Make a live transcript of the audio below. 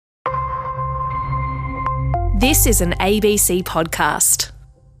This is an ABC podcast.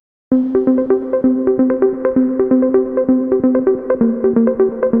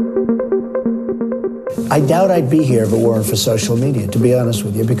 I doubt I'd be here if it weren't for social media, to be honest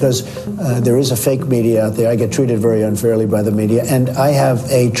with you, because there is a fake media out there. I get treated very unfairly by the media, and I have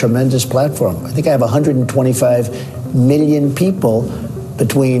a tremendous platform. I think I have 125 million people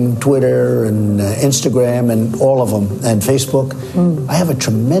between Twitter and Instagram and all of them, and Facebook. I have a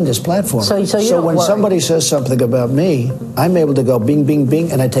tremendous platform. So when somebody says something about me, I'm able to go bing, bing,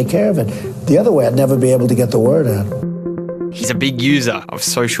 bing, and I take care of it. The other way, I'd never be able to get the word out. He's a big user of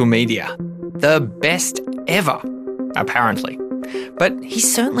social media. The best ever, apparently. But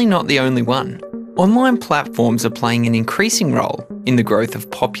he's certainly not the only one. Online platforms are playing an increasing role in the growth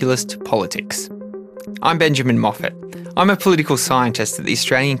of populist politics. I'm Benjamin Moffat. I'm a political scientist at the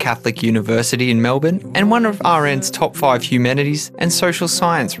Australian Catholic University in Melbourne and one of RN's top 5 humanities and social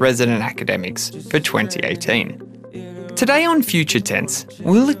science resident academics for 2018. Today on Future Tense,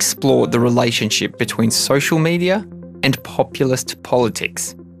 we'll explore the relationship between social media and populist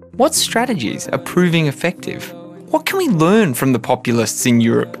politics. What strategies are proving effective? What can we learn from the populists in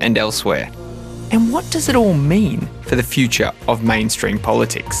Europe and elsewhere? And what does it all mean for the future of mainstream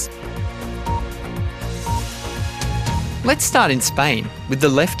politics? Let's start in Spain with the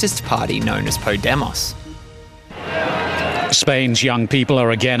leftist party known as Podemos. Spain's young people are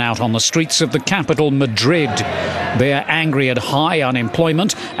again out on the streets of the capital, Madrid. They're angry at high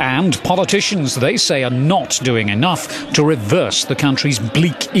unemployment and politicians, they say, are not doing enough to reverse the country's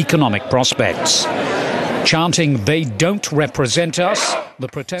bleak economic prospects. Chanting, "They don't represent us," the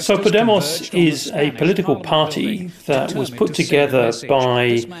protesters... So Podemos is a political party that was put together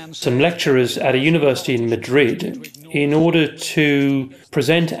by some lecturers at a university in Madrid in order to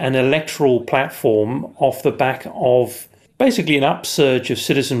present an electoral platform off the back of basically an upsurge of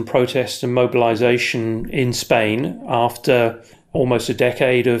citizen protest and mobilization in Spain after almost a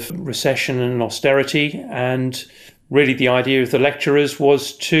decade of recession and austerity. And really the idea of the lecturers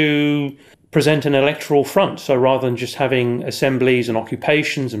was to present an electoral front. So rather than just having assemblies and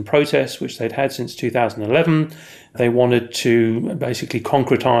occupations and protests, which they'd had since 2011, they wanted to basically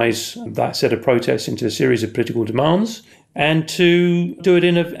concretize that set of protests into a series of political demands and to do it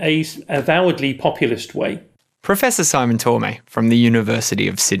in a avowedly populist way. Professor Simon Tormé from the University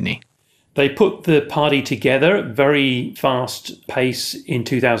of Sydney. They put the party together at very fast pace in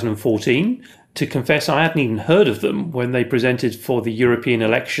 2014. To confess, I hadn't even heard of them when they presented for the European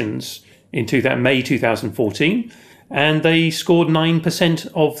elections in May 2014, and they scored 9%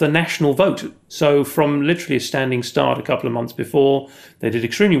 of the national vote. So from literally a standing start a couple of months before, they did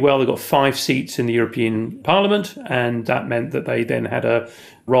extremely well. They got 5 seats in the European Parliament, and that meant that they then had a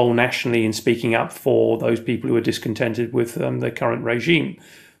role nationally in speaking up for those people who were discontented with the current regime.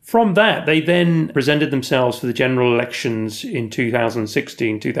 From that, they then presented themselves for the general elections in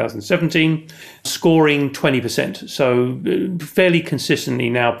 2016, 2017, scoring 20%. So fairly consistently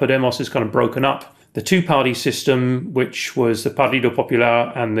now, Podemos has kind of broken up the two-party system, which was the Partido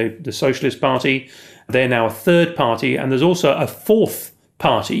Popular and the Socialist Party. They're now a third party, and there's also a fourth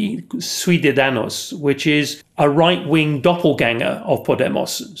party, Ciudadanos, which is a right-wing doppelganger of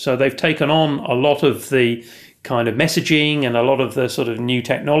Podemos. So they've taken on a lot of the kind of messaging and a lot of the sort of new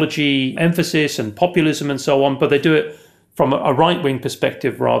technology emphasis and populism and so on, but they do it from a right-wing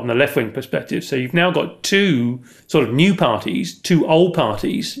perspective rather than a left-wing perspective. So you've now got 2 sort of new parties, 2 old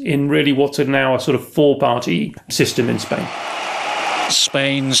parties in really what's now a sort of 4-party system in Spain.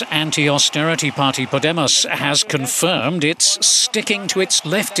 Spain's anti-austerity party Podemos has confirmed it's sticking to its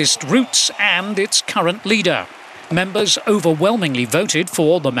leftist roots and its current leader. Members overwhelmingly voted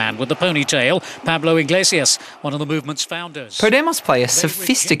for the man with the ponytail, Pablo Iglesias, one of the movement's founders. Podemos play a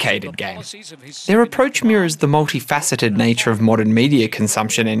sophisticated game. Their approach mirrors the multifaceted nature of modern media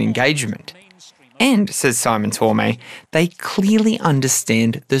consumption and engagement. And, says Simon Tormé, they clearly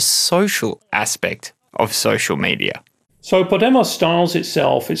understand the social aspect of social media. So Podemos styles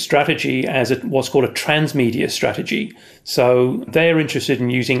itself, its strategy, as what's called a transmedia strategy. So they're interested in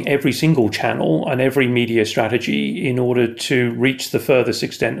using every single channel and every media strategy in order to reach the furthest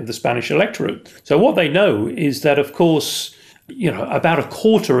extent of the Spanish electorate. So what they know is that, of course, about a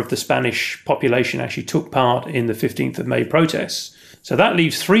quarter of the Spanish population actually took part in the 15th of May protests. So that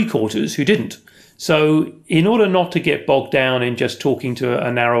leaves 3/4 who didn't. So in order not to get bogged down in just talking to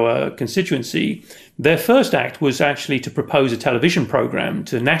a narrower constituency, their first act was actually to propose a television program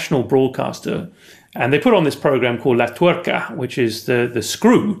to a national broadcaster. And they put on this program called La Tuerca, which is the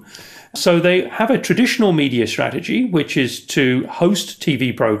screw. So they have a traditional media strategy, which is to host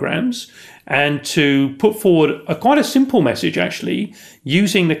TV programs and to put forward quite a simple message, actually,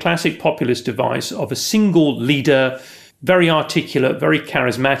 using the classic populist device of a single leader, very articulate, very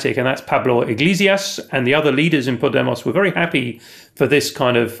charismatic, and that's Pablo Iglesias. And the other leaders in Podemos were very happy for this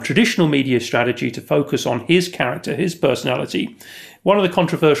kind of traditional media strategy to focus on his character, his personality. One of the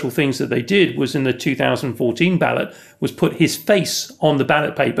controversial things that they did was in the 2014 ballot was put his face on the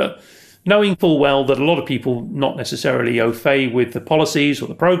ballot paper, knowing full well that a lot of people not necessarily au fait with the policies or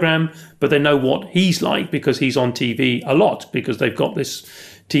the program, but they know what he's like because he's on TV a lot, because they've got this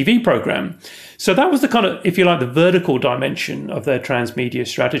TV program. So that was the kind of, if you like, the vertical dimension of their transmedia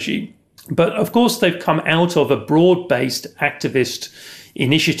strategy. But of course, they've come out of a broad-based activist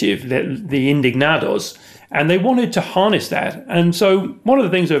initiative, the Indignados, and they wanted to harness that. And so one of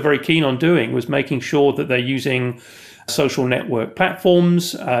the things they were very keen on doing was making sure that they're using social network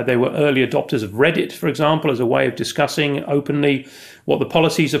platforms. They were early adopters of Reddit, for example, as a way of discussing openly what the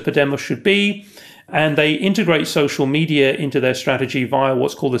policies of Podemos should be. And they integrate social media into their strategy via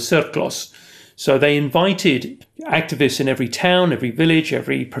what's called the Cerclos. So they invited activists in every town, every village,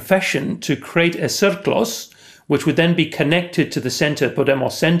 every profession to create a Cerclos, which would then be connected to the center,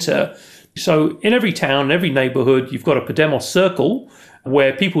 Podemos Center. So in every town, every neighborhood, you've got a Podemos circle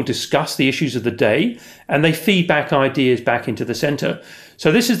where people discuss the issues of the day and they feed back ideas back into the center.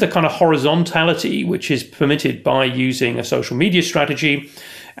 So this is the kind of horizontality which is permitted by using a social media strategy.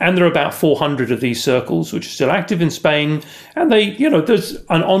 And there are about 400 of these circles, which are still active in Spain. And they, there's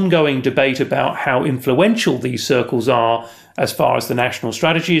an ongoing debate about how influential these circles are as far as the national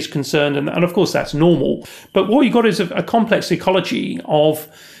strategy is concerned. And of course, that's normal. But what you've got is a complex ecology of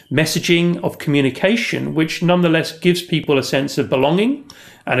messaging, of communication, which nonetheless gives people a sense of belonging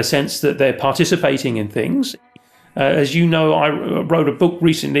and a sense that they're participating in things. As you know, I wrote a book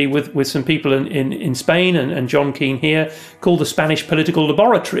recently with some people in Spain and John Keane here called The Spanish Political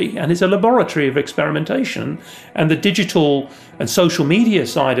Laboratory. And it's a laboratory of experimentation. And the digital and social media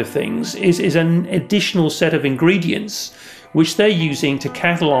side of things is an additional set of ingredients which they're using to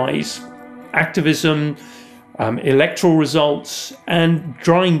catalyze activism, electoral results, and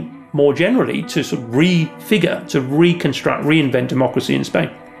trying more generally to sort of refigure, to reconstruct, reinvent democracy in Spain.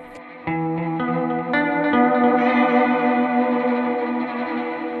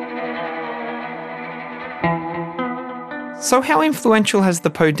 So how influential has the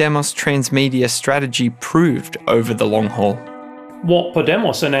Podemos transmedia strategy proved over the long haul? What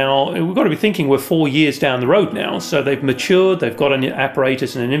Podemos are now, we've got to be thinking we're 4 years down the road now. So they've matured, they've got an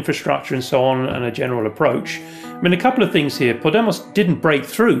apparatus and an infrastructure and so on, and a general approach. I mean, a couple of things here. Podemos didn't break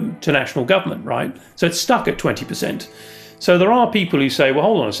through to national government, right? So it's stuck at 20%. So there are people who say, well,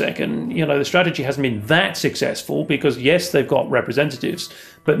 hold on a second, the strategy hasn't been that successful because, yes, they've got representatives,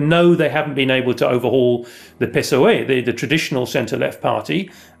 but no, they haven't been able to overhaul the PSOE, the traditional centre-left party.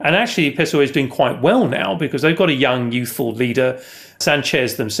 And actually, PSOE is doing quite well now because they've got a young, youthful leader,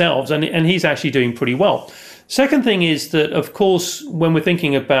 Sanchez themselves, and he's actually doing pretty well. Second thing is that, of course, when we're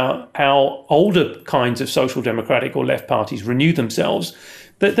thinking about how older kinds of social democratic or left parties renew themselves,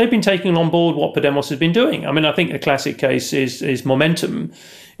 that they've been taking on board what Podemos has been doing. I mean, I think the classic case is Momentum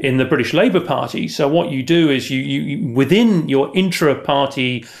in the British Labour Party. So what you do is you within your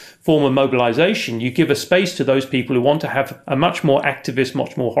intra-party form of mobilisation, you give a space to those people who want to have a much more activist,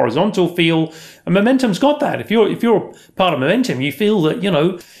 much more horizontal feel. And Momentum's got that. If you're part of Momentum, you feel that,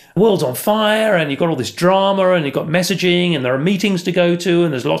 the world's on fire and you've got all this drama and you've got messaging and there are meetings to go to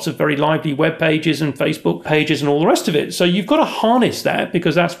and there's lots of very lively web pages and Facebook pages and all the rest of it. So you've got to harness that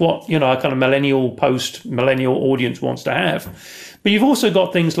because that's what, a kind of millennial, post-millennial audience wants to have. But you've also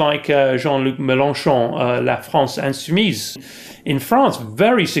got things like Jean-Luc Mélenchon, La France Insoumise. In France,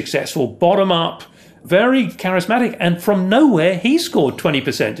 very successful, bottom-up, very charismatic, and from nowhere, he scored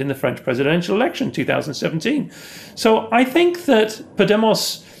 20% in the French presidential election 2017. So I think that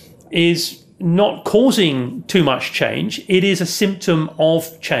Podemos is not causing too much change. It is a symptom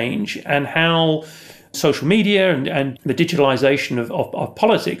of change and how social media and the digitalization of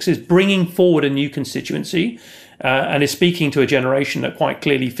politics is bringing forward a new constituency and is speaking to a generation that quite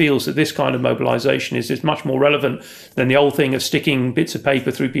clearly feels that this kind of mobilization is much more relevant than the old thing of sticking bits of paper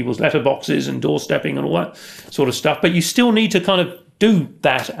through people's letterboxes and doorstepping and all that sort of stuff. But you still need to kind of do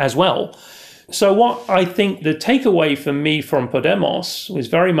that as well. So what I think the takeaway for me from Podemos was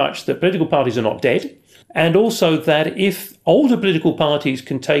very much that political parties are not dead. And also that if older political parties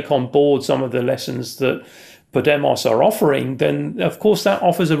can take on board some of the lessons that Podemos are offering, then of course that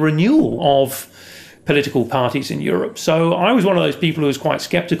offers a renewal of political parties in Europe. So I was one of those people who was quite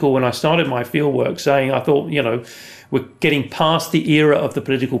skeptical when I started my fieldwork, saying I thought, we're getting past the era of the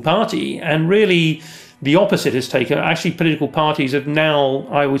political party. And really, The opposite has taken, actually political parties have now,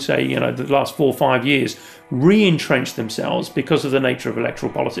 I would say, the last 4 or 5 years, re-entrenched themselves because of the nature of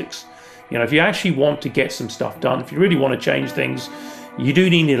electoral politics. If you actually want to get some stuff done, if you really want to change things, you do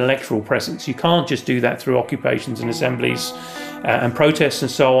need an electoral presence. You can't just do that through occupations and assemblies and protests and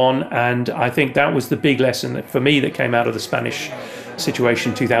so on. And I think that was the big lesson for me that came out of the Spanish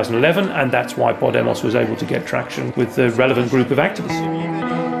situation in 2011, and that's why Podemos was able to get traction with the relevant group of activists.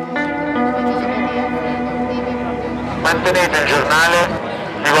 Mantenete il giornale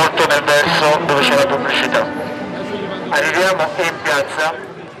rivolto nel verso dove c'è la pubblicità. Arriviamo in piazza.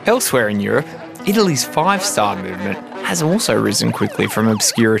 Elsewhere in Europe, Italy's Five Star movement has also risen quickly from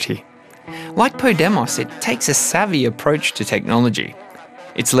obscurity. Like Podemos, it takes a savvy approach to technology.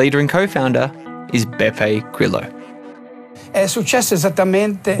 Its leader and co-founder is Beppe Grillo.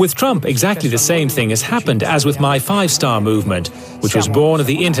 With Trump, exactly the same thing has happened as with my Five Star movement, which was born of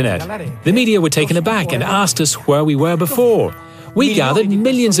the internet. The media were taken aback and asked us where we were before. We gathered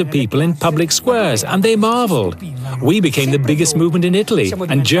millions of people in public squares, and they marvelled. We became the biggest movement in Italy,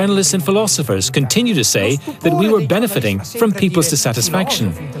 and journalists and philosophers continue to say that we were benefiting from people's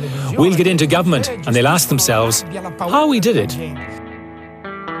dissatisfaction. We'll get into government, and they'll ask themselves how we did it.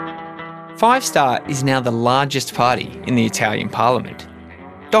 Five Star is now the largest party in the Italian parliament.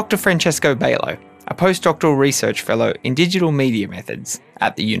 Dr. Francesco Bailo, a postdoctoral research fellow in digital media methods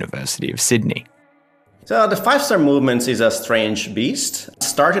at the University of Sydney. So the Five Star movement is a strange beast. It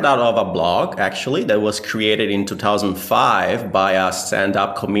started out of a blog, actually, that was created in 2005 by a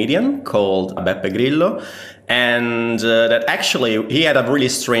stand-up comedian called Beppe Grillo. And that actually, he had a really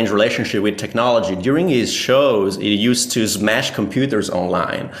strange relationship with technology. During his shows, he used to smash computers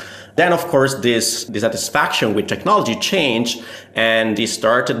online. Then, of course, this dissatisfaction with technology changed, and he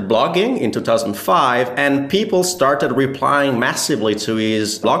started blogging in 2005, and people started replying massively to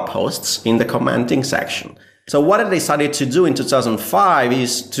his blog posts in the commenting section. So what I decided to do in 2005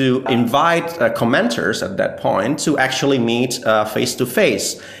 is to invite commenters at that point to actually meet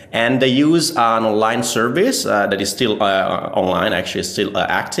face-to-face. And they use an online service that is still online, actually still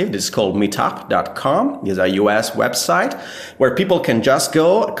active. It's called meetup.com. It's a US website where people can just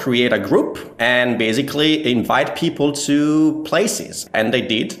go create a group and basically invite people to places. And they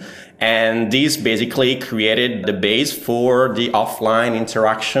did. And this basically created the base for the offline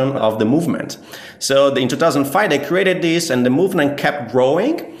interaction of the movement. So in 2005, they created this, and the movement kept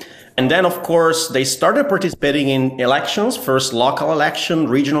growing. And then, of course, they started participating in elections, first local election,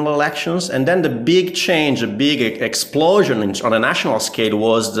 regional elections, and then the big change, a big explosion on a national scale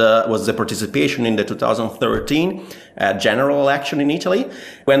was the participation in the 2013 general election in Italy,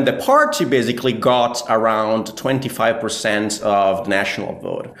 when the party basically got around 25% of the national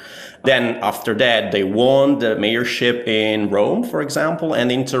vote. Then after that, they won the mayorship in Rome, for example,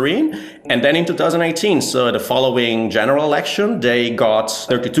 and in Turin. And then in 2018, so the following general election, they got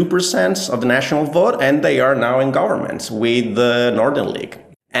 32% of the national vote, and they are now in government with the Northern League.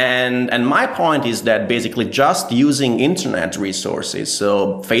 And my point is that basically just using internet resources,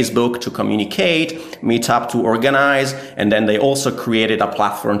 so Facebook to communicate, Meetup to organize, and then they also created a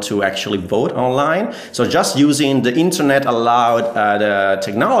platform to actually vote online. So just using the internet allowed the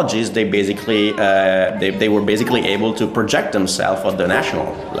technologies, they basically they were basically able to project themselves at the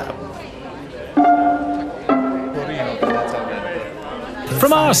national level.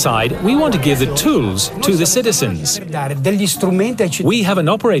 From our side, we want to give the tools to the citizens. We have an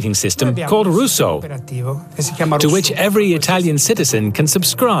operating system called Russo, to which every Italian citizen can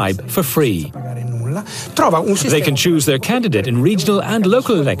subscribe for free. They can choose their candidate in regional and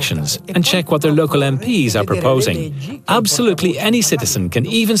local elections and check what their local MPs are proposing. Absolutely any citizen can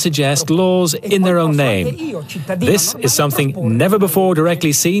even suggest laws in their own name. This is something never before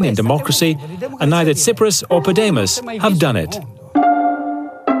directly seen in democracy, and neither Tsipras or Podemos have done it.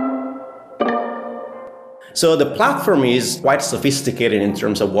 So the platform is quite sophisticated in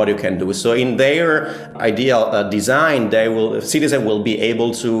terms of what you can do. So in their ideal design, citizens will be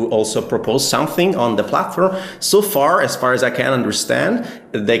able to also propose something on the platform. So far as I can understand,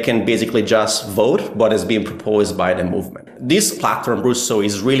 they can basically just vote what is being proposed by the movement. This platform, Russo,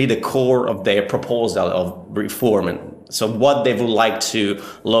 is really the core of their proposal of reform. So what they would like to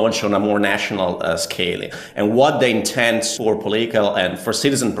launch on a more national scale, and what they intend for political and for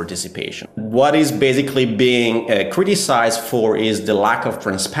citizen participation. What is basically being criticized for is the lack of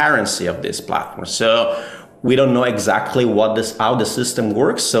transparency of this platform. So We don't know exactly how the system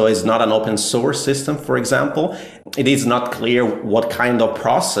works. So it's not an open source system, for example. It is not clear what kind of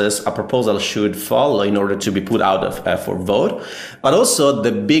process a proposal should follow in order to be put out for vote. But also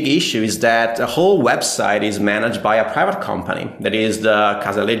the big issue is that the whole website is managed by a private company. That is the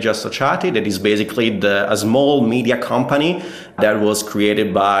Casaleggio Associati. That is basically a small media company that was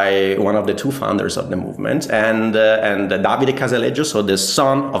created by one of the two founders of the movement. And Davide Casaleggio, so the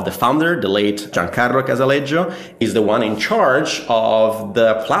son of the founder, the late Giancarlo Casaleggio, is the one in charge of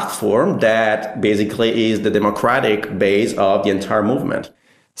the platform that basically is the democratic base of the entire movement.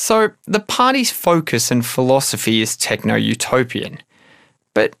 So the party's focus and philosophy is techno-utopian.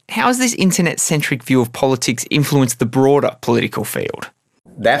 But how has this internet-centric view of politics influenced the broader political field?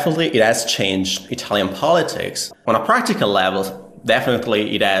 Definitely it has changed Italian politics. On a practical level,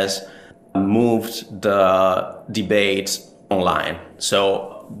 definitely it has moved the debate online.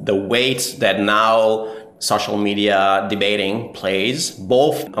 So the weight that now social media debating plays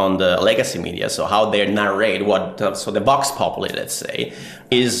both on the legacy media, so how they narrate so the vox populi, let's say,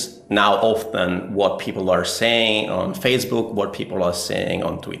 is now often what people are saying on Facebook, what people are saying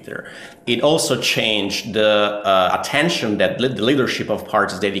on Twitter. It also changed the attention that the leadership of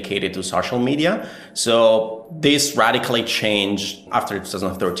parties dedicated to social media. So this radically changed after the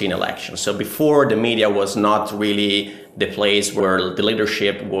 2013 election. So before, the media was not really the place where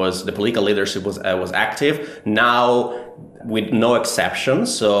the political leadership was active. Now, with no exception,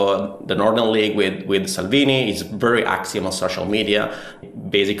 so the Northern League with Salvini is very active on social media.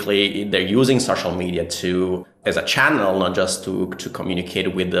 Basically, they're using social media as a channel, not just to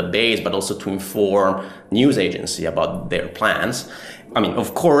communicate with the base, but also to inform news agency about their plans. I mean,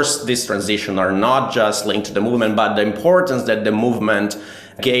 of course, these transitions are not just linked to the movement, but the importance that the movement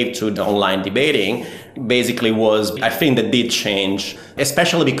gave to the online debating basically was, I think, that did change,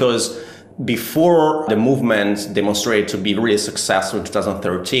 especially because before the movement demonstrated to be really successful in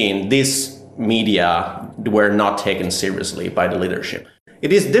 2013, these media were not taken seriously by the leadership.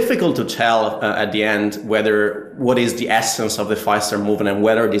 It is difficult to tell at the end what is the essence of the 5-Star Movement and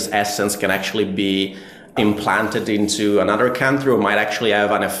whether this essence can actually be implanted into another country or might actually have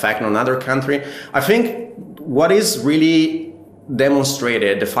an effect on another country. I think what is really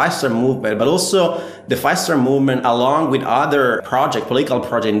demonstrated, the 5-Star Movement, but also the 5-Star Movement along with other political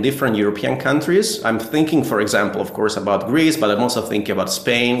projects in different European countries. I'm thinking, for example, of course, about Greece, but I'm also thinking about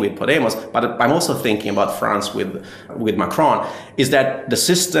Spain with Podemos, but I'm also thinking about France with Macron, is that the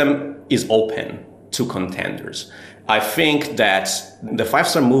system is open to contenders. I think that the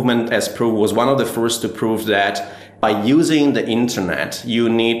 5-Star Movement was one of the first to prove that by using the internet, you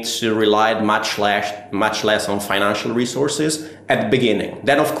need to rely much less on financial resources at the beginning.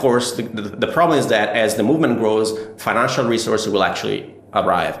 Then, of course, the problem is that as the movement grows, financial resources will actually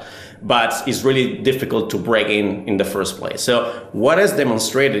arrive. But it's really difficult to break in the first place. So what is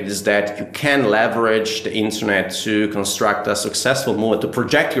demonstrated is that you can leverage the internet to construct a successful movement, to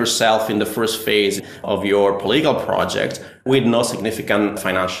project yourself in the first phase of your political project with no significant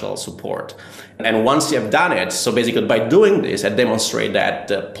financial support. And once you have done it, so basically by doing this, I demonstrate that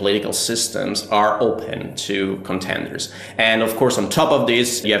the political systems are open to contenders. And of course, on top of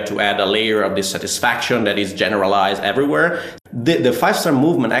this, you have to add a layer of dissatisfaction that is generalized everywhere. The 5-Star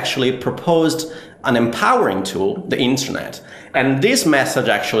Movement actually proposed an empowering tool, the internet. And this message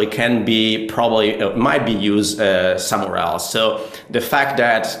actually might be used somewhere else. So the fact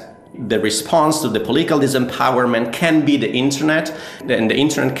that the response to the political disempowerment can be the internet, and the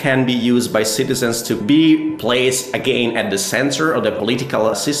internet can be used by citizens to be placed again at the center of the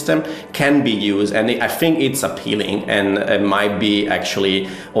political system, can be used. And I think it's appealing and it might be actually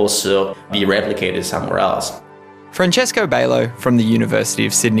also be replicated somewhere else. Francesco Bailo from the University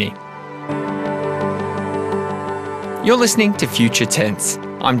of Sydney. You're listening to Future Tense.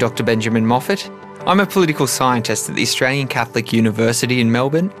 I'm Dr. Benjamin Moffat. I'm a political scientist at the Australian Catholic University in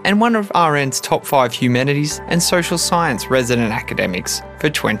Melbourne and one of RN's top 5 humanities and social science resident academics for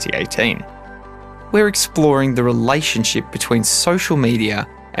 2018. We're exploring the relationship between social media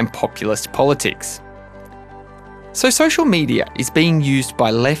and populist politics. So social media is being used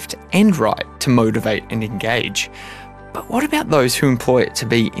by left and right to motivate and engage. But what about those who employ it to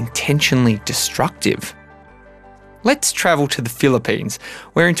be intentionally destructive? Let's travel to the Philippines,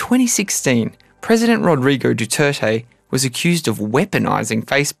 where in 2016, President Rodrigo Duterte was accused of weaponizing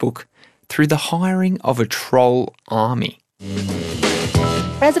Facebook through the hiring of a troll army.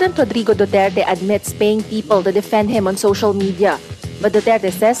 President Rodrigo Duterte admits paying people to defend him on social media. But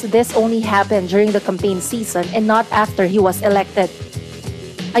Duterte says this only happened during the campaign season and not after he was elected.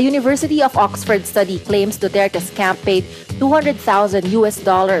 A University of Oxford study claims Duterte's camp paid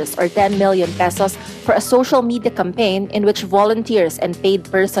 $200,000 or 10 million pesos for a social media campaign in which volunteers and paid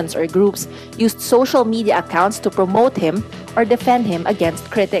persons or groups used social media accounts to promote him or defend him against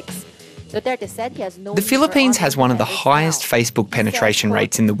critics. Duterte said he has no The Philippines has one of the highest Facebook penetration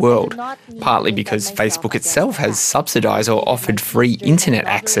rates in the world, partly because Facebook itself has subsidised or offered free internet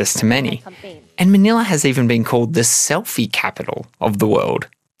access to many. And Manila has even been called the selfie capital of the world.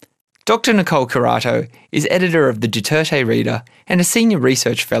 Dr. Nicole Curato is editor of the Duterte Reader and a senior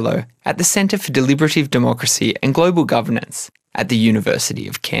research fellow at the Centre for Deliberative Democracy and Global Governance at the University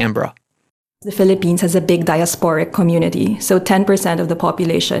of Canberra. The Philippines has a big diasporic community, so 10% of the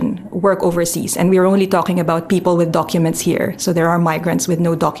population work overseas, and we're only talking about people with documents here. So there are migrants with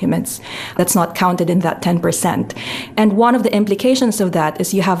no documents. That's not counted in that 10%. And one of the implications of that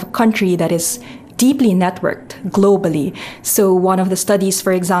is you have a country that is deeply networked globally. So one of the studies,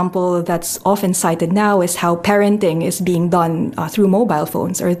 for example, that's often cited now is how parenting is being done through mobile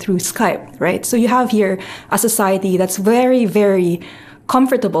phones or through Skype, right? So you have here a society that's very, very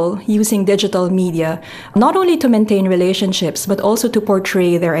comfortable using digital media, not only to maintain relationships, but also to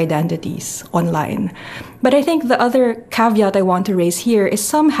portray their identities online. But I think the other caveat I want to raise here is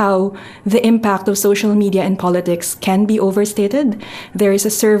somehow the impact of social media in politics can be overstated. There is a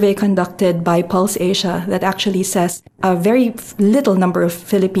survey conducted by Pulse Asia that actually says a very little number of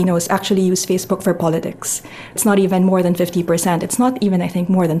Filipinos actually use Facebook for politics. It's not even more than 50%. It's not even, I think,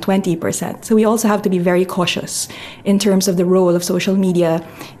 more than 20%. So we also have to be very cautious in terms of the role of social media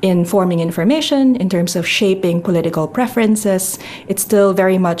in forming information, in terms of shaping political preferences. It's still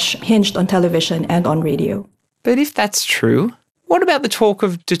very much hinged on television and on radio. But if that's true, what about the talk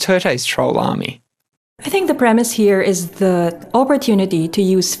of Duterte's troll army? I think the premise here is the opportunity to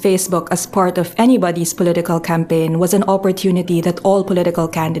use Facebook as part of anybody's political campaign was an opportunity that all political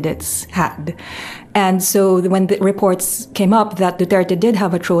candidates had. And so when the reports came up that Duterte did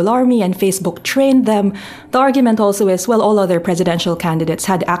have a troll army and Facebook trained them, the argument also is, well, all other presidential candidates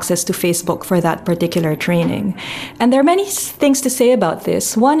had access to Facebook for that particular training. And there are many things to say about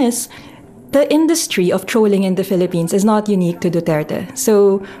this. One is, the industry of trolling in the Philippines is not unique to Duterte.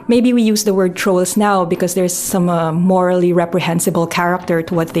 So maybe we use the word trolls now because there's some morally reprehensible character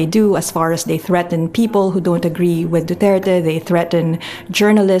to what they do as far as they threaten people who don't agree with Duterte, they threaten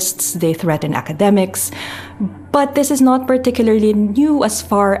journalists, they threaten academics. But this is not particularly new as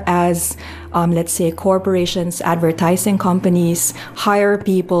far as, let's say, corporations, advertising companies hire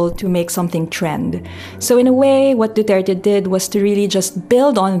people to make something trend. So in a way, what Duterte did was to really just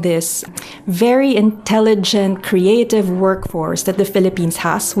build on this very intelligent, creative workforce that the Philippines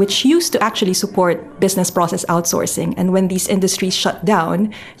has, which used to actually support business process outsourcing. And when these industries shut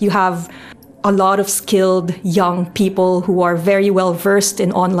down, you have a lot of skilled young people who are very well versed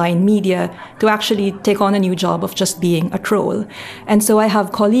in online media to actually take on a new job of just being a troll. And so I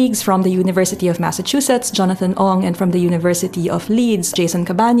have colleagues from the University of Massachusetts, Jonathan Ong, and from the University of Leeds, Jason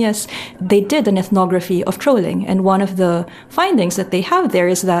Cabañas. They did an ethnography of trolling. And one of the findings that they have there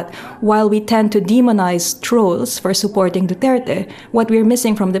is that while we tend to demonize trolls for supporting Duterte, what we're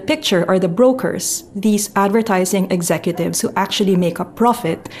missing from the picture are the brokers, these advertising executives who actually make a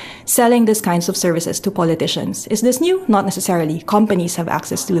profit selling this kinds of services to politicians. Is this new? Not necessarily. Companies have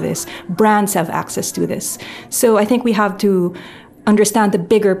access to this. Brands have access to this. So I think we have to understand the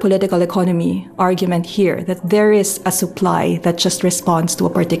bigger political economy argument here, that there is a supply that just responds to a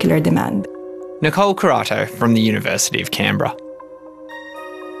particular demand. Nicole Curato from the University of Canberra.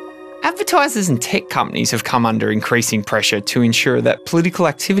 Advertisers and tech companies have come under increasing pressure to ensure that political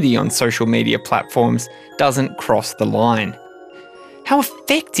activity on social media platforms doesn't cross the line. How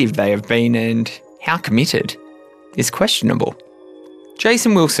effective they have been and how committed is questionable.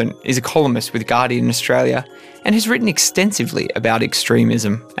 Jason Wilson is a columnist with Guardian Australia and has written extensively about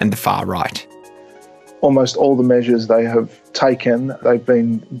extremism and the far right. Almost all the measures they have taken, they've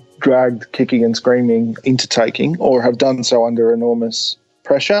been dragged kicking and screaming into taking, or have done so under enormous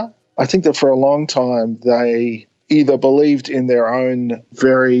pressure. I think that for a long time they either believed in their own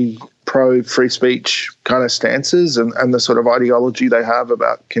very pro-free speech kind of stances and the sort of ideology they have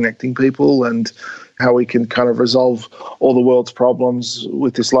about connecting people and how we can kind of resolve all the world's problems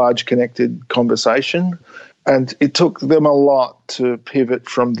with this large connected conversation. And it took them a lot to pivot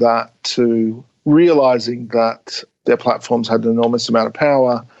from that to realising that their platforms had an enormous amount of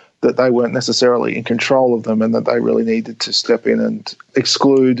power, that they weren't necessarily in control of them, and that they really needed to step in and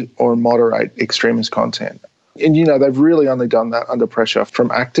exclude or moderate extremist content. And, you know, they've really only done that under pressure from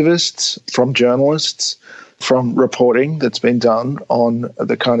activists, from journalists, from reporting that's been done on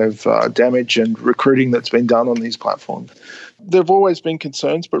the kind of damage and recruiting that's been done on these platforms. There have always been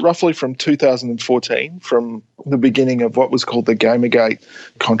concerns, but roughly from 2014, from the beginning of what was called the Gamergate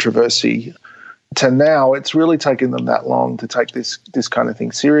controversy, to now, it's really taken them that long to take this kind of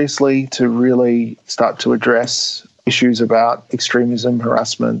thing seriously, to really start to address issues about extremism,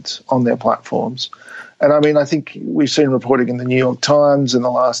 harassment on their platforms. And I mean, I think we've seen reporting in the New York Times in the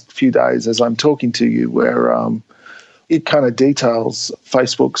last few days as I'm talking to you, where it kind of details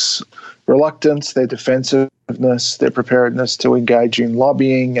Facebook's reluctance, their defensiveness, their preparedness to engage in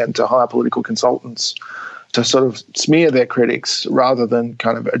lobbying and to hire political consultants to sort of smear their critics rather than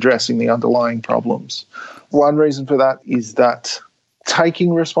kind of addressing the underlying problems. One reason for that is that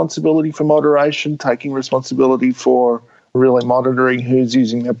taking responsibility for moderation, taking responsibility for really monitoring who's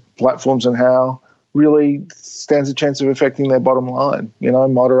using their platforms and how, really stands a chance of affecting their bottom line. You know,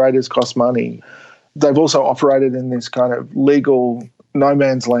 moderators cost money. They've also operated in this kind of legal no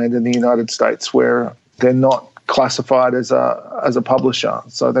man's land in the United States where they're not classified as a publisher,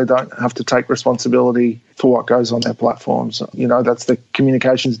 so they don't have to take responsibility for what goes on their platforms. You know, that's the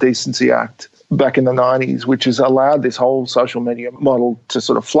Communications Decency Act back in the 90s, which has allowed this whole social media model to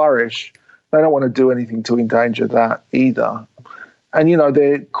sort of flourish. They don't want to do anything to endanger that either. And, you know,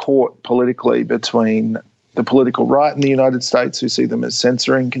 they're caught politically between the political right in the United States, who see them as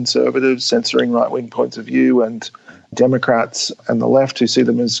censoring conservatives, censoring right-wing points of view, and Democrats and the left, who see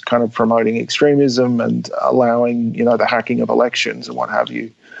them as kind of promoting extremism and allowing, you know, the hacking of elections and what have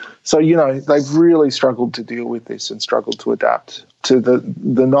you. So, you know, they've really struggled to deal with this and struggled to adapt to the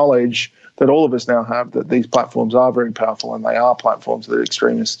knowledge that all of us now have that these platforms are very powerful and they are platforms that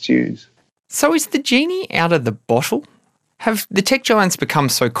extremists use. So is the genie out of the bottle? Have the tech giants become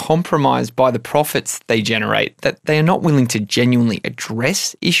so compromised by the profits they generate that they are not willing to genuinely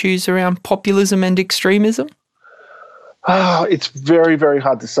address issues around populism and extremism? It's very, very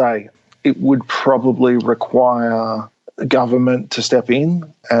hard to say. It would probably require government to step in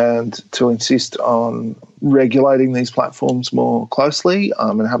and to insist on regulating these platforms more closely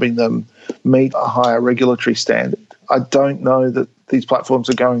and having them meet a higher regulatory standard. I don't know that these platforms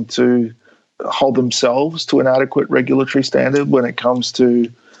are going to hold themselves to an adequate regulatory standard when it comes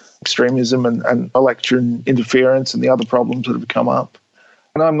to extremism and election interference and the other problems that have come up.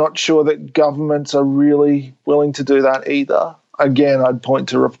 And I'm not sure that governments are really willing to do that either. Again, I'd point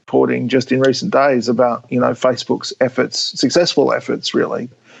to reporting just in recent days about, you know, Facebook's efforts, successful efforts really,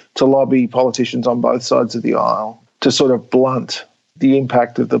 to lobby politicians on both sides of the aisle to sort of blunt the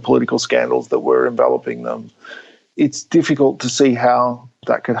impact of the political scandals that were enveloping them. It's difficult to see how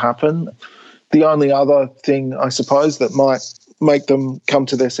that could happen. The only other thing, I suppose, that might make them come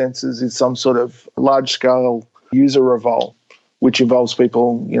to their senses is some sort of large-scale user revolt, which involves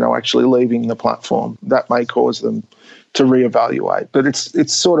people, you know, actually leaving the platform. That may cause them to reevaluate. But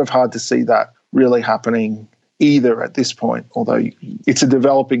it's sort of hard to see that really happening either at this point, although it's a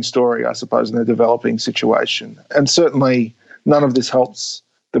developing story, I suppose, in a developing situation. And certainly none of this helps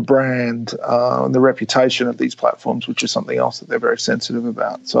the brand and the reputation of these platforms, which is something else that they're very sensitive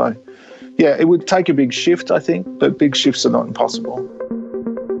about. So, yeah, it would take a big shift, I think, but big shifts are not impossible.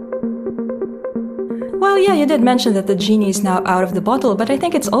 Well, yeah, you did mention that the genie is now out of the bottle, but I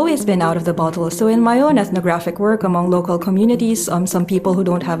think it's always been out of the bottle. So in my own ethnographic work among local communities, some people who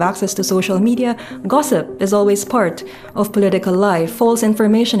don't have access to social media, gossip is always part of political life. False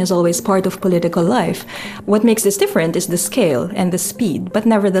information is always part of political life. What makes this different is the scale and the speed. But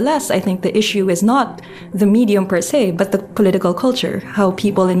nevertheless, I think the issue is not the medium per se, but the political culture, how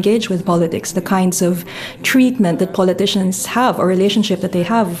people engage with politics, the kinds of treatment that politicians have or relationship that they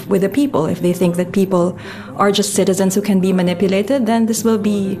have with the people. If they think that people are just citizens who can be manipulated, then this will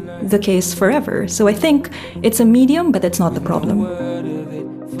be the case forever. So I think it's a medium, but it's not the problem.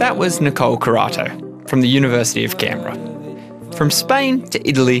 That was Nicole Curato from the University of Canberra. From Spain to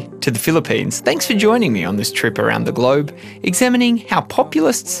Italy to the Philippines, thanks for joining me on this trip around the globe, examining how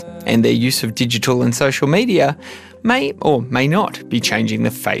populists and their use of digital and social media may or may not be changing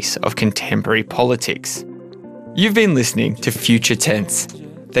the face of contemporary politics. You've been listening to Future Tense.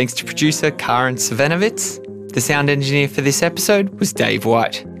 Thanks to producer Karen Savanovitz. The sound engineer for this episode was Dave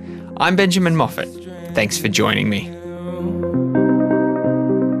White. I'm Benjamin Moffat. Thanks for joining me.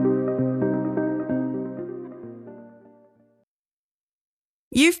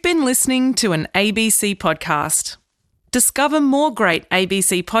 You've been listening to an ABC podcast. Discover more great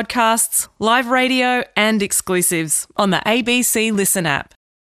ABC podcasts, live radio, and exclusives on the ABC Listen app.